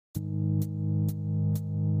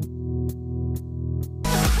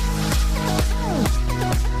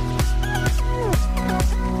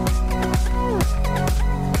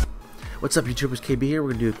What's up, YouTubers? KB here. We're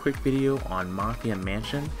going to do a quick video on Mafia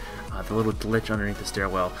Mansion, the little glitch underneath the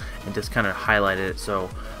stairwell, and just kind of highlight it so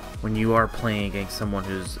when you are playing against someone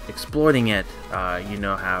who's exploiting it, you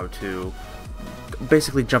know how to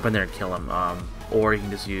basically jump in there and kill him. Or you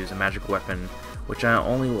can just use a magical weapon, which I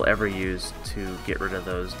only will ever use to get rid of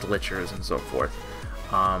those glitchers and so forth.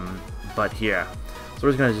 But yeah, so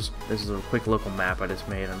we're just gonna this is a quick local map I just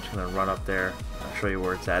made. I'm just gonna run up there, show you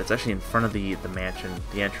where it's at. It's actually in front of the mansion,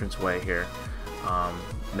 the entranceway here.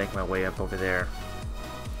 Make my way up over there.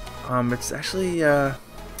 It's actually I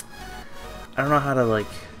don't know how to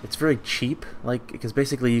it's very cheap, because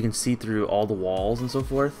basically you can see through all the walls and so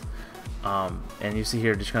forth. And you see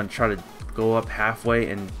here, just gonna try to go up halfway,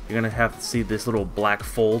 and you're gonna have to see this little black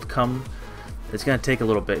fold come. It's gonna take a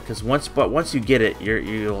little bit, because once you get it,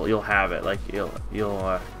 you'll have it.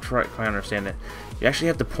 You'll try to understand it. You actually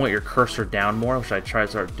have to point your cursor down more, which I try to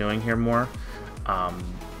start doing here more.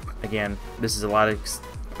 Again, this is a lot of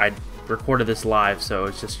I recorded this live, so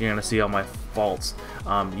it's just you're gonna see all my faults.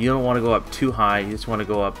 You don't want to go up too high. You just want to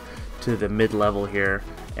go up to the mid-level here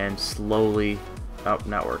and slowly. Oh,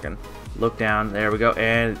 not working. Look down. There we go.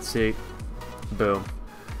 And see, boom.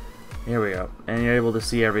 Here we go. And you're able to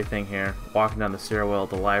see everything here. Walking down the stairwell,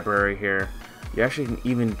 the library here. You actually can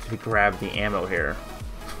even grab the ammo here.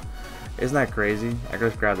 Isn't that crazy? I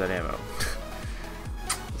just grabbed that ammo.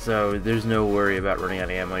 So there's no worry about running out of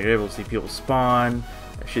ammo. You're able to see people spawn,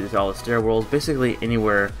 shoot all the stairwells, basically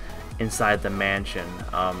anywhere inside the mansion.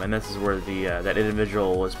 And this is where the that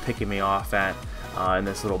individual was picking me off at, in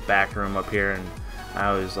this little back room up here, and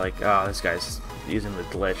I was like, oh, this guy's using the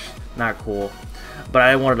glitch. Not cool. But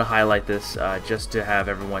I wanted to highlight this just to have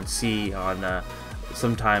everyone see on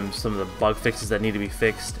sometimes some of the bug fixes that need to be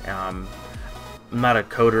fixed. I'm not a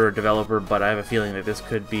coder or developer, but I have a feeling that this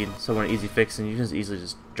could be somewhat easy fix, and you can just easily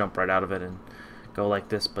just jump right out of it and go like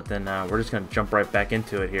this. But then we're just going to jump right back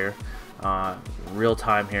into it here. Real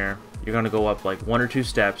time here. You're going to go up like 1 or 2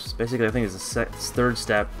 steps. Basically, I think it's the third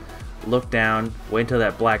step. Look down. Wait until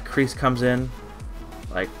that black crease comes in.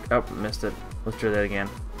 Oh, missed it. Let's try that again.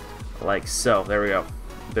 Like so. There we go.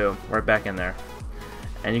 Boom. Right back in there.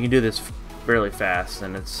 And you can do this fairly fast,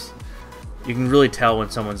 and you can really tell when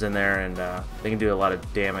someone's in there, and they can do a lot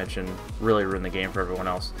of damage and really ruin the game for everyone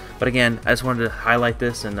else. But again, I just wanted to highlight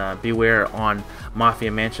this and beware on Mafia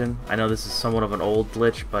Mansion. I know this is somewhat of an old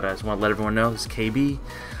glitch, but I just want to let everyone know this is KB.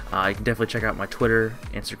 You can definitely check out my Twitter,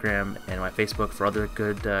 Instagram, and my Facebook for other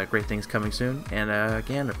good, great things coming soon. And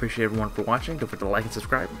again, I appreciate everyone for watching. Don't forget to like and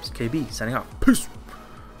subscribe. It's KB signing off. Peace.